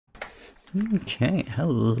Okay,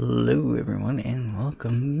 hello everyone, and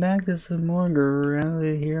welcome back to some more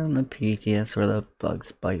Gorilla here on the PTS where the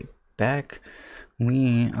bugs bite back.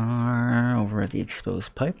 We are over at the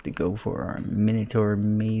exposed pipe to go for our Minotaur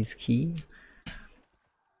maze key.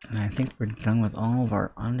 And I think we're done with all of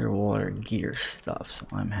our underwater gear stuff, so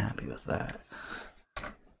I'm happy with that.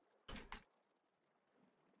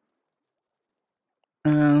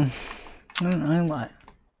 I like.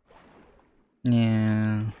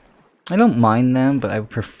 Yeah. I don't mind them, but I would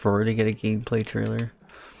prefer to get a gameplay trailer.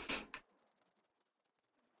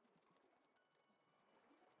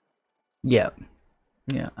 Yeah.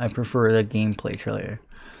 Yeah, I prefer the gameplay trailer.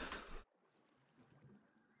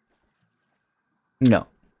 No,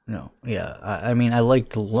 no, yeah. I mean, I like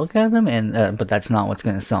to look at them, and but that's not what's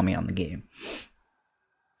gonna sell me on the game.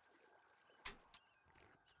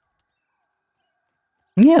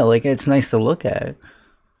 Yeah, like it's nice to look at.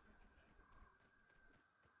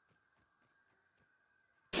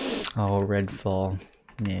 Oh, Redfall.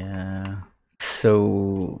 Yeah.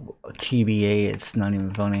 So TBA, it's not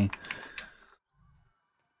even funny.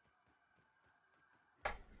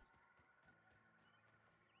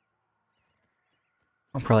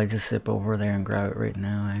 I'll probably just zip over there and grab it right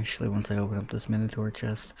now, actually, once I open up this Minotaur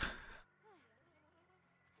chest.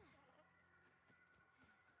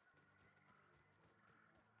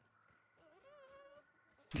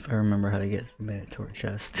 If I remember how to get the Minotaur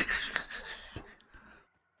chest.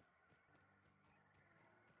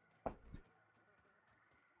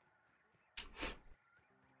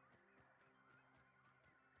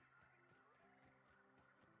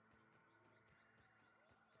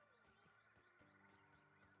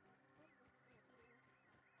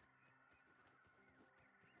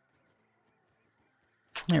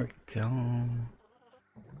 There we go.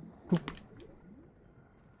 Oop.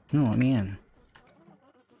 No, let me in.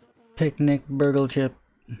 Picnic burgle chip.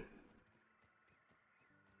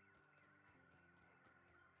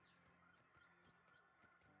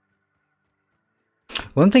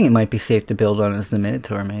 One thing it might be safe to build on is the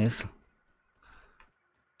Minotaur maze.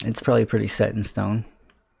 It's probably pretty set in stone.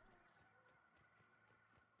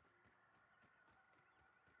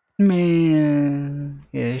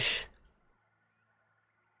 Man-ish.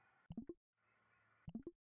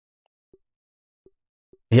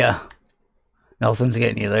 Yeah. Nothing's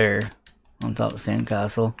getting you there. On top of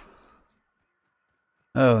Sandcastle.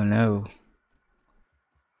 Oh no.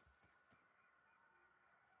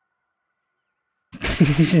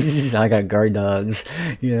 I got guard dogs.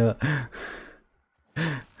 Yeah.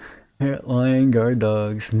 Lion guard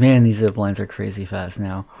dogs. Man, these zip lines are crazy fast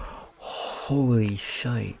now. Holy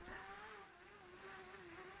shite.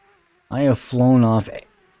 I have flown off.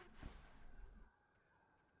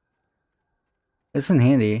 Isn't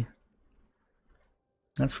handy.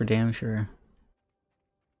 That's for damn sure.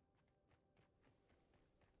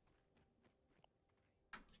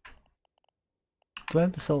 Do I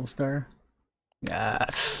have the Soul Star?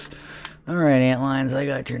 Yes. Alright, Antlines, I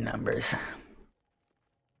got your numbers.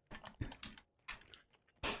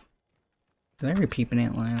 Did I repeat an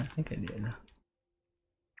antline? I think I did.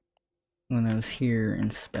 When I was here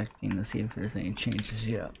inspecting to see if there's any changes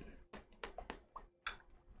yet.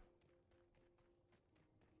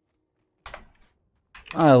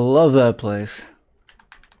 I love that place.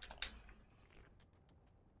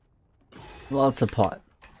 Lots of pot.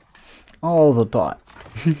 All the pot.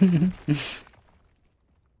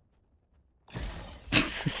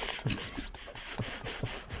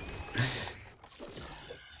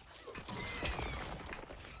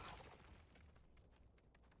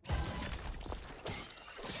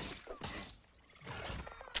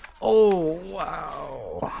 Oh,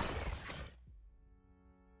 wow.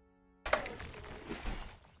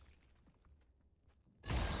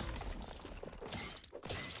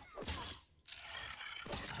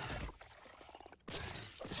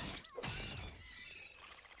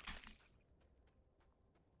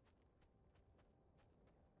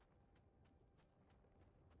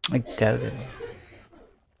 I doubt it.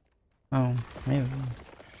 Oh, maybe.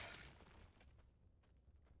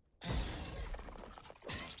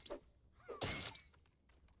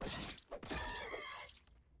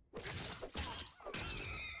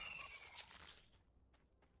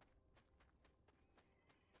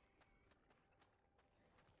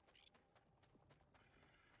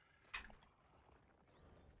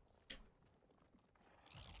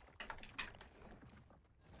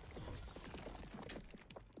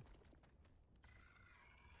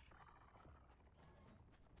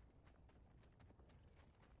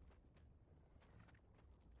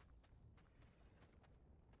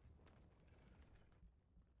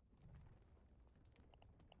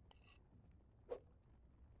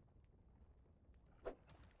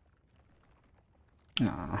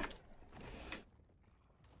 Aw.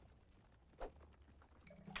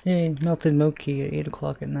 Hey, melted milk key at 8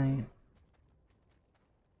 o'clock at night.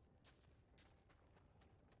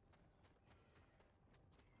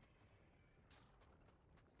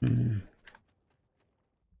 Hmm.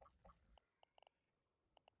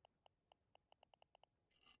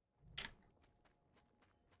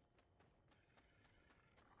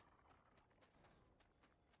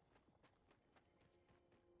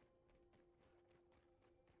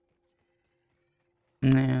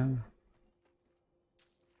 Yeah.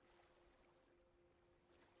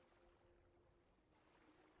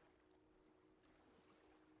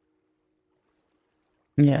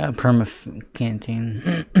 Yeah,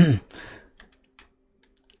 canteen.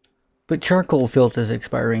 But charcoal filters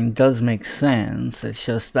expiring does make sense. It's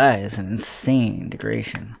just that is an insane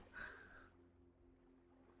degradation.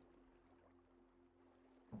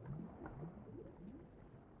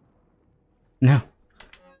 No.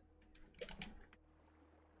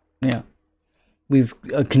 Yeah. We've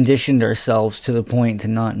conditioned ourselves to the point to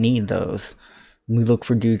not need those. We look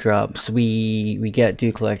for dewdrops. We get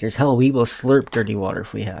dew collectors. Hell, we will slurp dirty water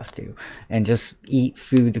if we have to, and just eat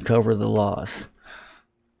food to cover the loss.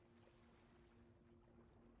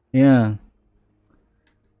 Yeah,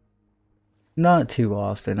 not too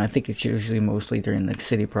often. I think it's usually mostly during the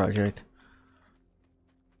city project.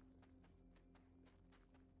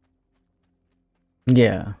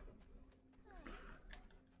 Yeah,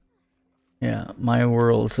 yeah. My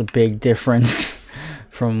world's a big difference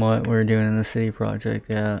from what we're doing in the city project.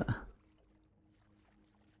 Yeah.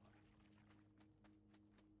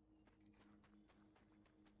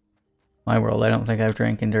 My world, I don't think I've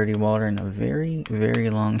drank in dirty water in a very, very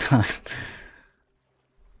long time.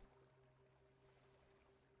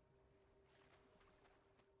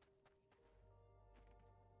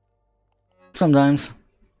 Sometimes.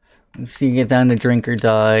 So you get down to drink or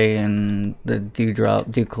die and the dew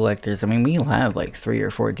collectors. I mean, we have like 3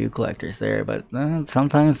 or 4 dew collectors there, but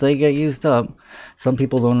sometimes they get used up. Some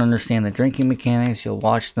people don't understand the drinking mechanics. You'll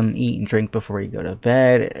watch them eat and drink before you go to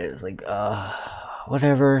bed. It's like,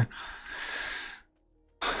 whatever.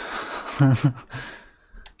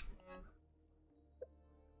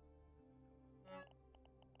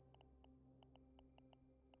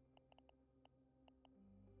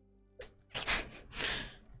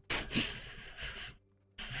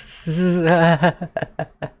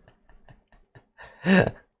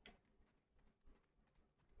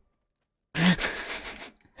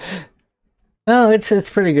 No, it's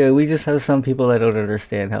pretty good. We just have some people that don't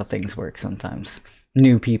understand how things work sometimes.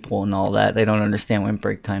 New people and all that. They don't understand when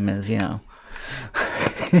break time is, you know.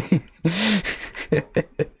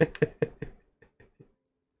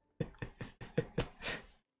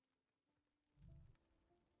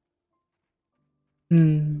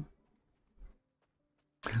 Hmm.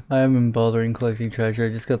 I haven't been bothering collecting treasure. I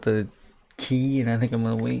just got the key and I think I'm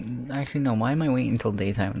gonna wait. Actually, no, why am I waiting until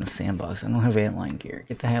daytime in the sandbox? I don't have antline gear.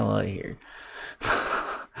 Get the hell out of here.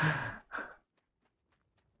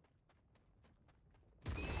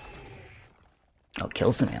 I'll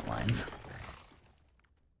kill some antlines.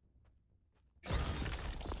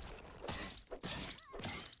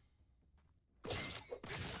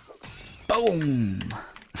 Boom!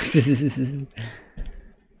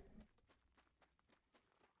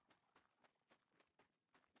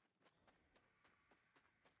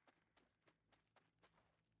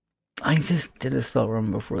 I just did a salt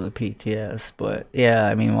run before the PTS, but yeah,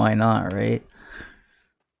 I mean, why not, right?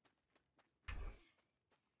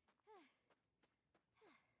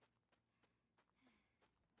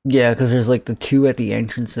 Yeah, because there's like the 2 at the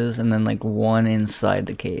entrances and then like 1 inside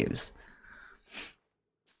the caves.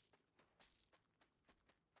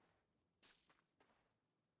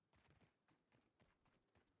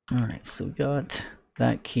 Alright, so we got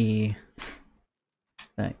that key.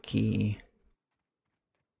 That key.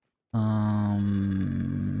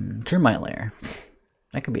 Termite lair.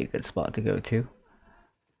 That could be a good spot to go to.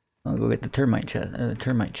 I'll go get the termite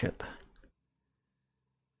chip.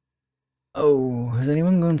 Oh, has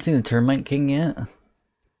anyone gone to see the termite king yet?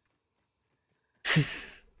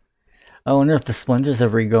 I wonder if the splinters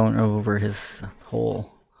have re-gone over his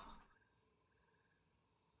hole.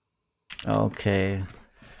 Okay.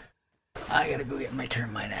 I gotta go get my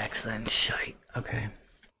termite axe then. Shite. Okay.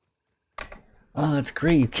 Oh, that's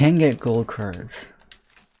great. You can get gold cards.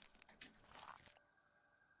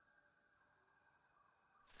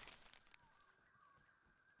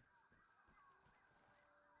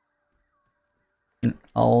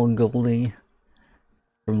 All goldie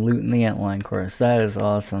from looting the antline course. That is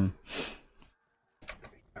awesome.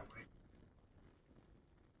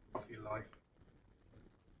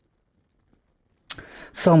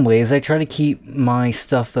 Some ways. I try to keep my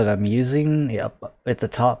stuff that I'm using up at the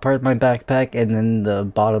top part of my backpack, and then the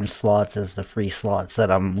bottom slots as the free slots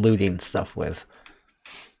that I'm looting stuff with.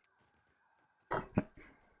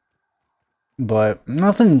 But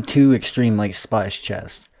nothing too extreme like splash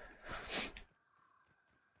chest.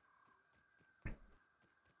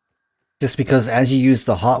 Just because as you use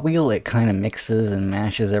the Hot Wheel, it kind of mixes and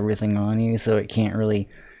mashes everything on you, so it can't really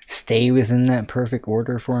stay within that perfect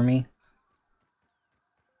order for me.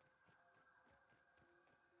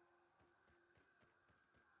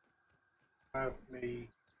 Have me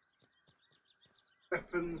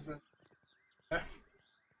weapons and left,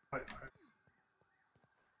 like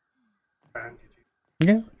bandages.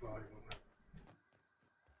 Yeah.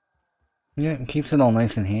 Yeah, it keeps it all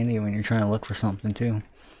nice and handy when you're trying to look for something too.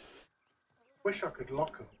 Wish I could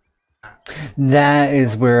lock them.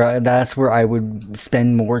 That's where I would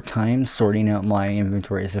spend more time sorting out my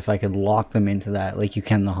inventories if I could lock them into that, like you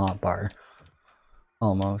can the hotbar.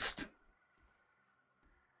 Almost.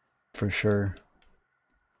 For sure.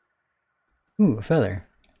 Ooh, a feather.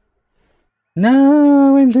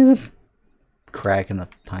 No, into the crack in the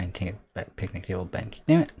picnic table bench.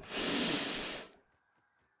 Damn it.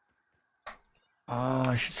 Oh,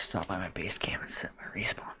 I should stop by my base camp and set my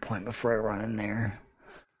respawn point before I run in there.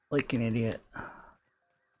 Like an idiot.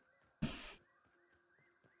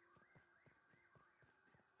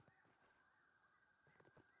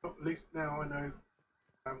 At least now I know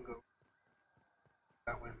I'm going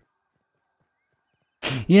that way.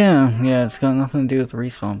 Yeah, it's got nothing to do with the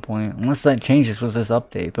respawn point. Unless that changes with this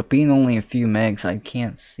update. But being only a few megs, I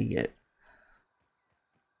can't see it.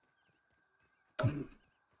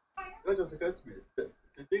 It just occurred to me.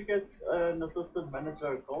 Did you get an assistant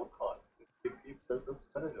manager gold card? Did you keep the assistant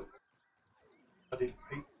manager? I didn't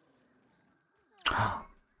peek.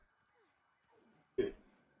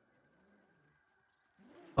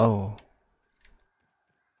 Oh.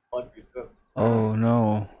 Might be good. Oh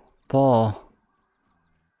no. Paul.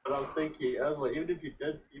 But I was thinking, as well, even if you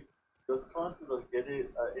did, those chances of getting,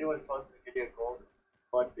 anyone's chances of getting a gold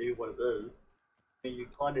might be what it is. I mean, you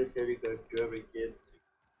can't necessarily go do it again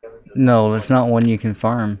to No, it's not one you can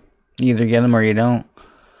farm. You either get them or you don't.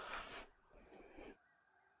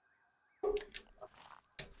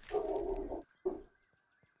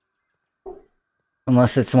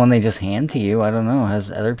 Unless it's one they just hand to you. I don't know.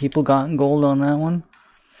 Has other people gotten gold on that one?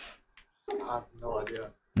 I have no idea.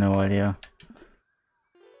 No idea.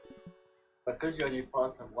 Because you only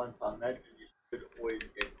pass them one time, naturally you should always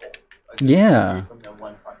get gold. Like, Yeah. from them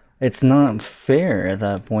one time. It's not fair at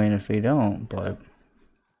that point if they don't, but...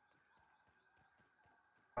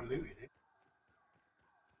 I looted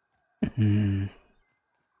it. Hmm.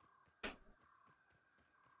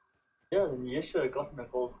 Yeah, then you should have gotten a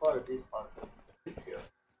gold card at this part. It's here.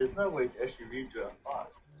 There's no way to actually redo a pass.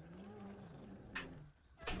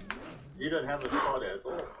 You don't have a card at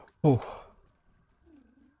all. Oh.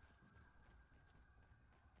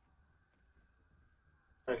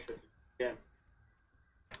 I should again.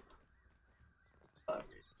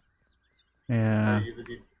 Yeah.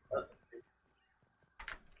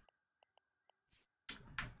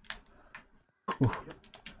 Ooh.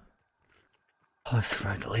 Oh, I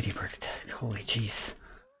survived the ladybird attack. Holy jeez.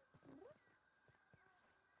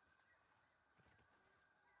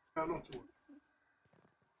 No, not to worry.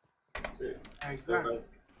 Exactly.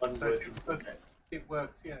 So it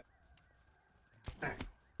works, yeah.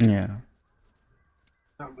 Yeah.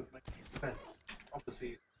 That would make sense.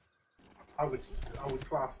 Obviously, I would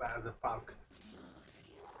class that as a bug.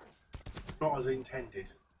 Not as intended.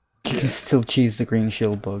 You can still cheese the green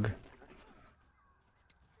shield bug.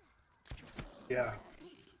 Yeah.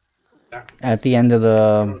 At the end of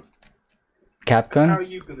the cap gun? How are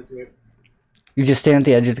you gonna do it? You just stand at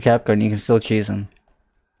the edge of the cap gun, you can still cheese him.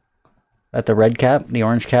 At the red cap, the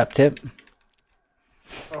orange cap tip.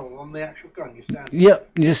 Oh, on the actual gun, you stand? Yep,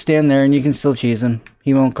 you just stand there and you can still cheese him.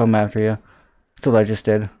 He won't come after you. That's what I just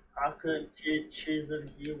did. I couldn't cheese him,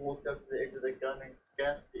 he walked up to the edge of the gun and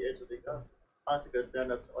gassed the edge of the gun. I had to go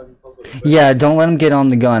stand up on top of the gun. Yeah, don't let him get on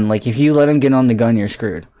the gun. Like, if you let him get on the gun, you're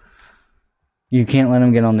screwed. You can't let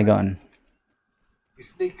him get on the gun. You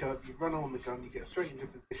sneak up, you run on the gun, you get straight into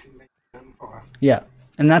position, then you turn fire. Yeah,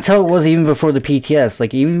 and that's how it was even before the PTS.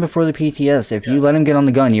 Like, even before the PTS, if you let him get on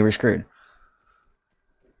the gun, you were screwed.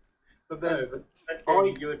 But then,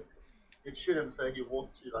 you'd shoot him so he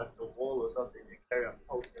walked to, like, the wall or something and carry on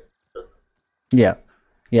pulsing distance. Yeah.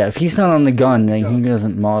 Yeah, if he's not on the gun, then he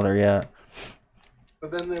doesn't bother yet.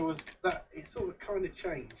 But then there was that, it sort of kind of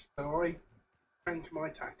changed. So I changed my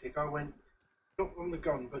tactic. I went, not on the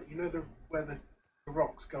gun, but you know where the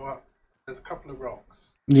rocks go up? There's a couple of rocks.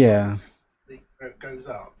 Yeah. where it goes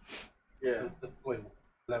up, Yeah. the oil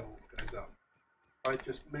level goes up. I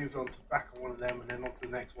just moved on to back on one of them and then on to the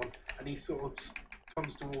next one, and he sort of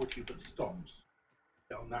comes towards you but stops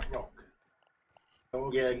on that rock.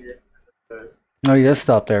 So Yeah. obviously- First. Oh, you just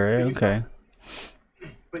stopped there, right? Okay.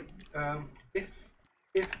 But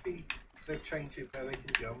if they change it where they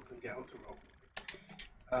can jump and get onto rock,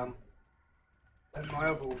 then my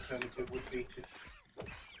other alternative would be to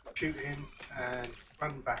shoot him and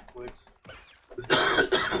run backwards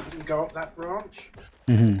and go up that branch.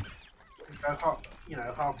 Mm-hmm. And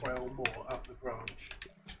go halfway or more up the branch.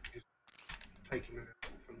 Just taking it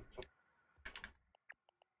from the top.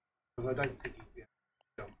 Because I don't think he'd be able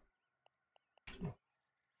to jump.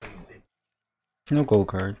 No gold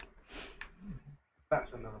card.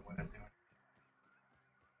 That's another way of doing it.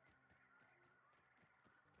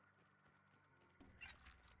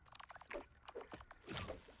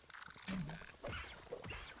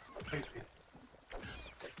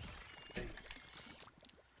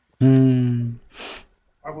 Hmm.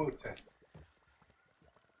 I will test.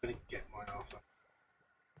 I'm gonna get my ass up.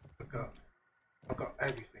 I've got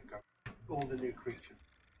everything. All the new creatures.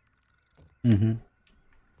 Mm-hmm.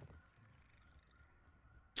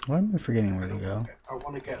 Why am I forgetting where to go? I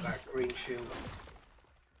want to get that green shield.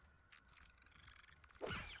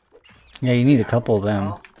 Yeah, you need a couple of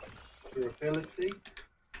them. Your ability.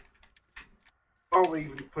 I'll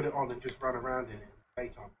even put it on and just run around in it in the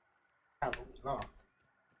daytime. How long does it last?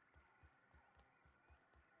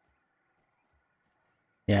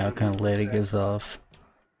 Yeah, what kind of light it gives off.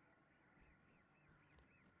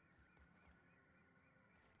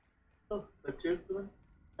 Oh, the gentleman.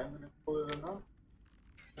 I'm gonna pull it or not.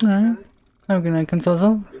 Alright. Have a good night,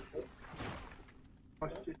 Confuzzle.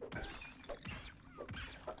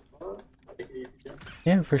 Take it easy, Jim.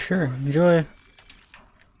 Yeah, for sure. Enjoy.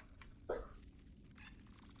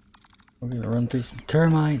 We're gonna run through some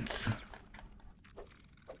termites.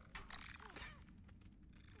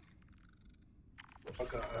 I've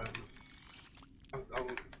got I'll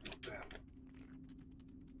there.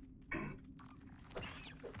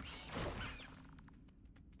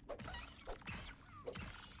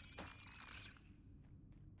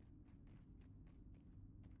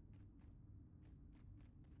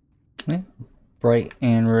 Yeah. Bright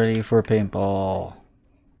and ready for paintball.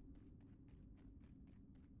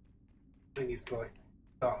 Thing is like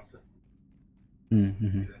starts at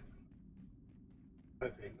Mm-hmm.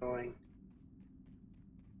 okay, 9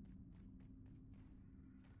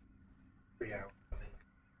 3 hours, I think.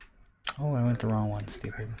 Oh, I went the wrong one,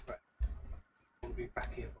 stupid. We'll be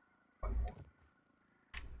back here.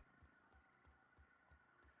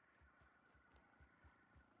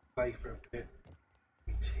 Play for a bit.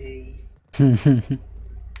 Tea.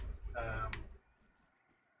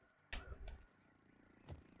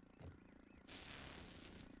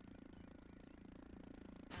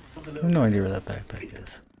 I have no idea where that backpack is.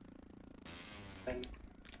 Then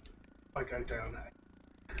I go down there.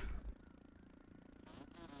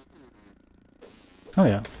 Oh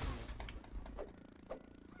yeah.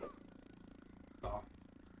 Oh,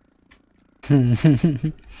 Yeah.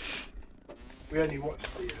 we only watched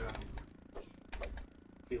the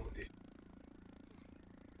audition.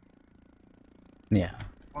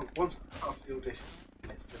 Once past the audition,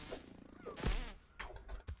 it's just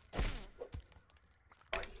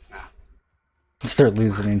like, nah. Start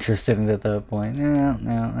losing interest in it at that point. No,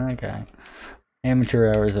 no, okay.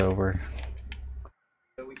 Amateur hour's over.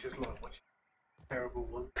 So we just like watching terrible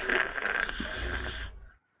ones.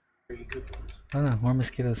 Really good ones. Oh no, more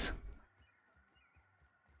mosquitoes.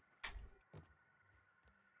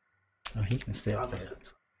 Oh, he can stay up there.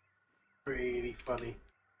 Really funny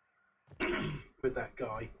with that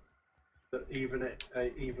guy. That even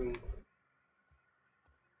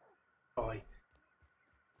guy.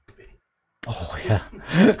 Oh yeah.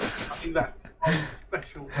 I think that's one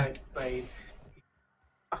special way of saying he's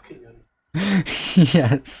fucking him.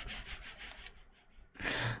 Yes.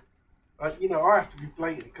 I have to be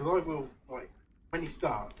blatant because I will, like, when he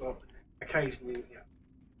starts, occasionally,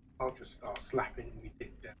 I'll just start slapping my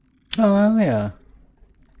dick down. Oh yeah.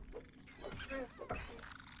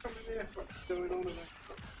 What's going on?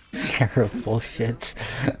 Terrible shit.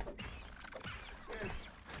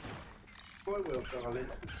 I will, darling.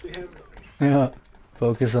 See everything. Yeah.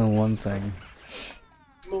 Focus on one thing.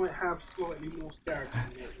 Might have slightly more character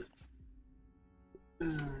than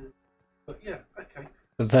the others. But yeah, okay.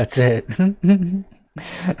 But that's it.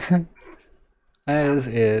 That is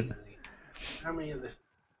it. How many of this?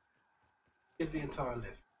 Is the entire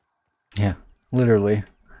list? Yeah, literally.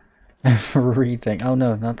 Everything. Oh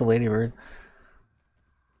no, not the ladybird.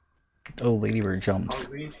 Oh, ladybird jumps. I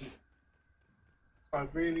really I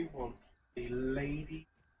really want the lady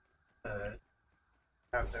bird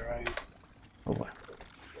to have their own. Oh what?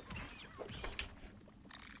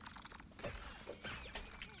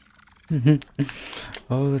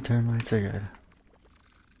 Oh, the termites are good.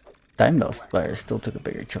 Dimebell Spire still took a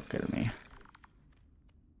bigger chunk out of me,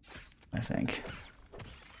 I think.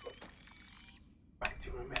 Back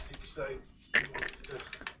to my message, so he wants to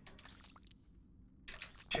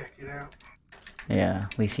check it out. Yeah,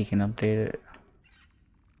 at least he can update it.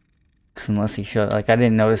 Cause unless he shut, like I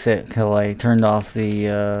didn't notice it till I turned off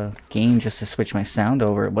the game just to switch my sound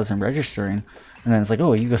over. It wasn't registering, and then it's like,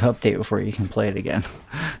 oh, you gotta update before you can play it again.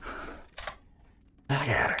 Back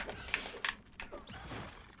at it.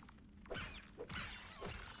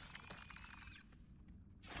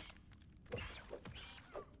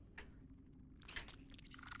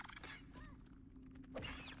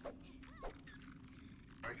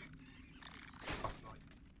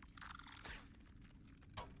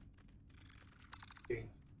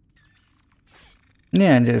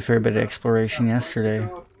 Yeah, I did a fair bit of exploration yesterday.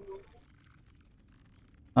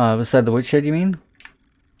 Beside the woodshed, you mean?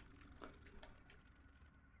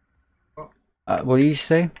 What did you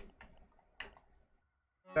say?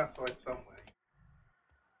 Outside somewhere.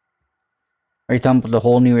 Are you talking about the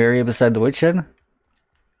whole new area beside the woodshed?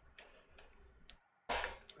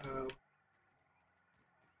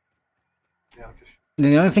 Yeah, I'm just.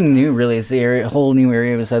 The only thing new really is the area, whole new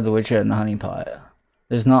area beside the woodshed and the honey pot.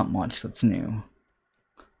 There's not much that's new.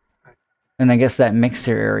 And I guess that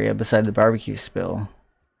mixer area beside the barbecue spill.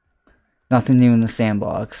 Nothing new in the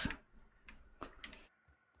sandbox.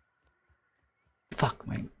 Fuck,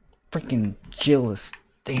 my freaking Jill is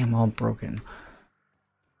damn all broken.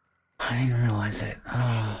 I didn't realize it.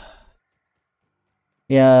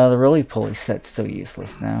 Yeah, the roly poly set's so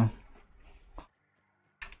useless now.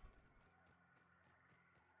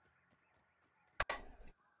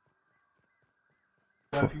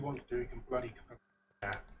 Well, if you want to do, you can bloody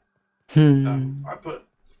that. I put,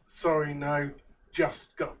 sorry, no,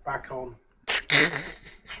 just got back on.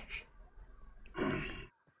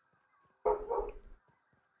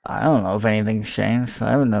 I don't know if anything's changed.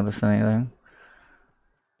 I haven't noticed anything.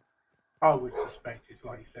 I would suspect it's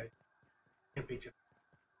like you said, it'd be just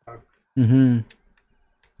bugs. The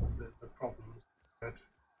problems. But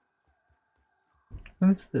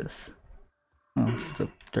what's this? Oh, it's the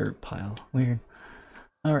dirt pile. Weird.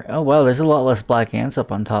 Alright. Oh wow, there's a lot less black ants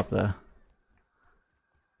up on top of the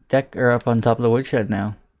deck, or up on top of the woodshed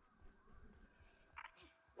now.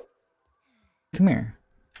 Come here.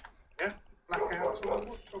 Yeah, black ants.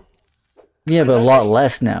 Yeah, but a lot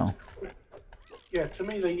less now. Yeah, to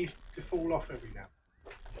me they used to fall off every now.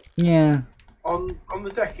 Yeah. On the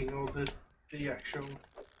decking or the actual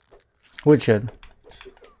Woodshed.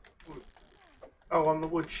 Oh, on the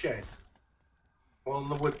wood shed. Or on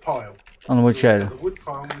the wood pile. On the woodshed. The wood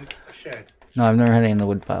pile with a shed. No, I've never had any in the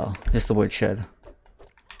wood pile. Just the woodshed.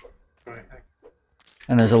 Right.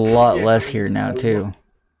 And there's a lot less here now too.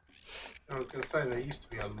 I was going to say there used to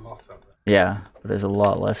be a lot of it. Yeah, but there's a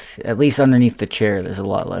lot less. At least underneath the chair, there's a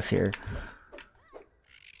lot less here.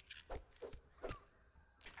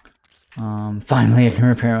 Finally I can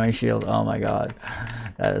repair my shield. Oh my god.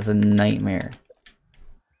 That is a nightmare.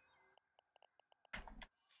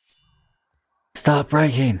 Stop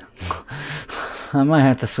breaking! I might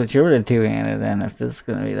have to switch over to two-handed then if this is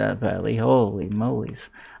gonna be that badly. Holy moly's.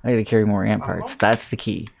 I gotta carry more ant parts. That's the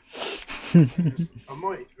key. I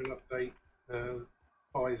might even update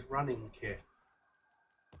Buy's running kit.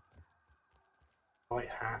 White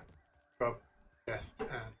hat, scrub, vest,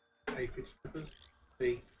 and aphid slippers.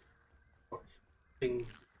 See what things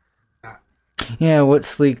that. Yeah, what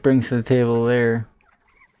Sleek brings to the table there.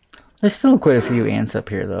 There's still quite a few ants up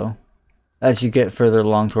here though, as you get further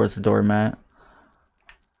along towards the doormat.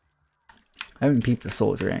 I haven't peeped the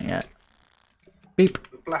soldier ant yet. Beep.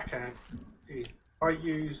 The black ant is, I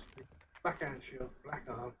use the black ant shield, black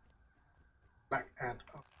arm, black ant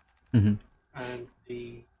arm, and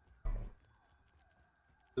the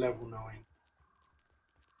level 9.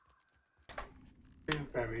 2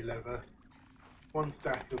 berry leather, 1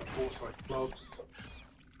 stack of foresight gloves,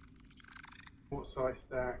 foresight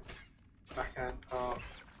stack, black ant parts,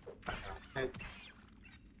 black ant head,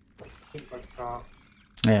 pink bug parts.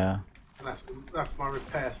 Yeah. And that's my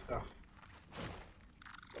repair stuff.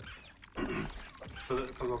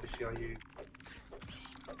 Because obviously I use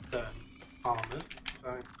certain armours,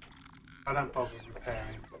 so I don't bother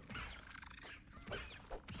repairing.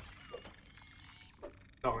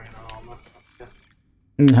 Not in an armour.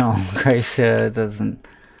 No, Christ, yeah, it doesn't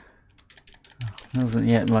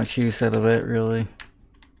get much use out of it, really.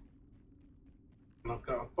 And I've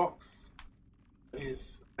got a box that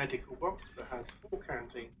medical box that has 4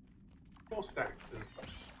 canteen, 4 stacks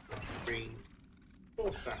of green,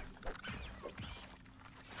 4 stacks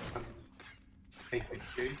of aphid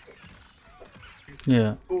juice,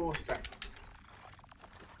 Yeah. 4 stacks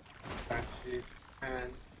of bandages,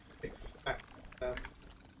 and 6 stacks of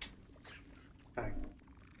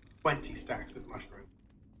 20 stacks of mushrooms.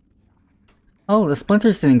 Oh, the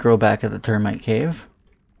splinters didn't grow back at the termite cave.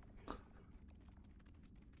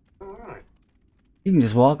 Alright. You can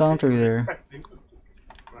just walk on through there.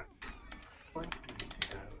 Right.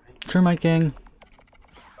 Termite gang.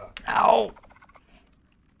 Ow!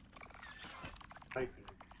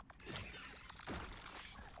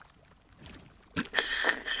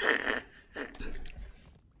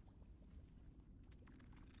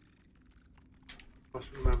 Must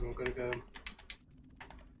remember, I'm gonna go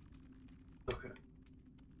look at,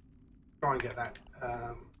 try and get that.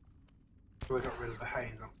 So I got rid of the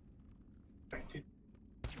haze. I'm expected.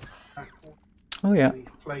 Oh yeah.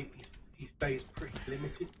 He stays pretty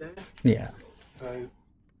limited there. Yeah. So.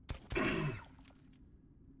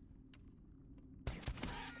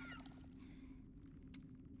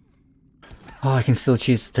 Oh, I can still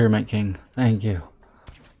choose the termite king. Thank you.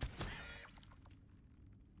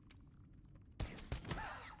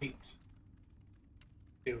 Heat.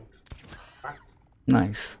 Field. Back.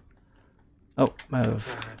 Nice. Oh, move.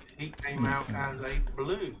 And he came out as a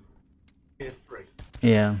blue tier 3.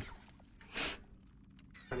 Yeah.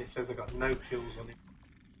 And it says I got no kills on it.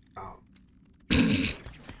 Oh.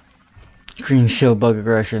 Green shield bug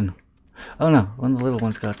aggression. Oh no, one of the little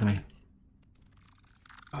ones got to me.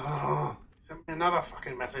 Oh, send me another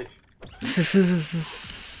fucking message.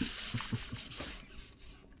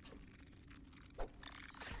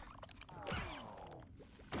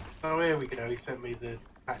 Oh, here we go. He sent me the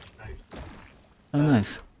patch notes. Oh,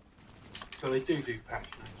 nice. So they do patch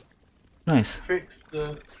notes. Nice. Fix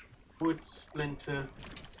the wood splinter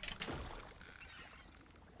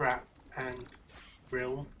trap and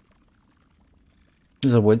grill.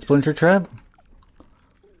 There's a wood splinter trap?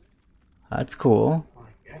 That's cool.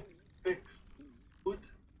 I guess. Fix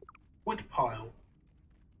wood pile.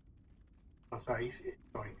 Oh, sorry.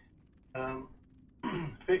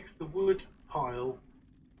 Fix the wood pile.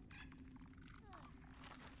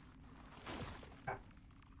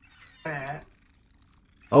 Fair.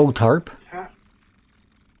 Oh, tarp?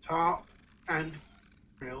 Tarp and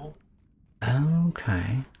grill.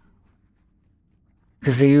 Okay.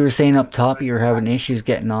 Because you were saying up top you were having issues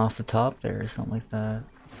getting off the top there or something like that.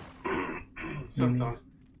 Sometimes.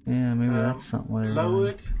 Yeah, maybe that's something where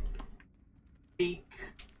lowered peak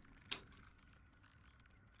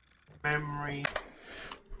memory.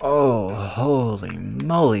 Oh, holy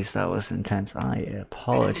mollies, that was intense. I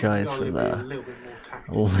apologize for the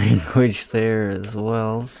language there as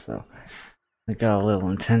well. So it got a little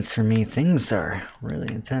intense for me. Things are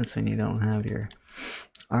really intense when you don't have your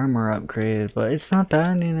armor upgraded, but it's not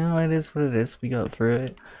bad, you know. It is what it is. We got through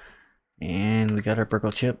it, and we got our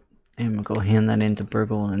Burgle chip, and we'll go hand that into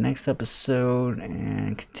Burgle in the next episode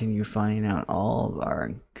and continue finding out all of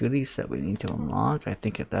our goodies that we need to unlock. I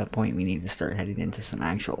think at that point we need to start heading into some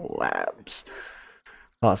actual labs,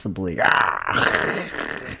 possibly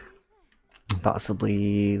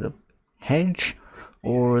possibly the hedge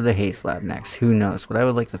or the haze lab next, who knows. But I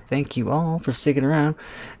would like to thank you all for sticking around,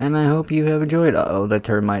 and I hope you have enjoyed. Uh oh, the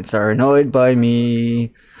termites are annoyed by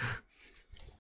me.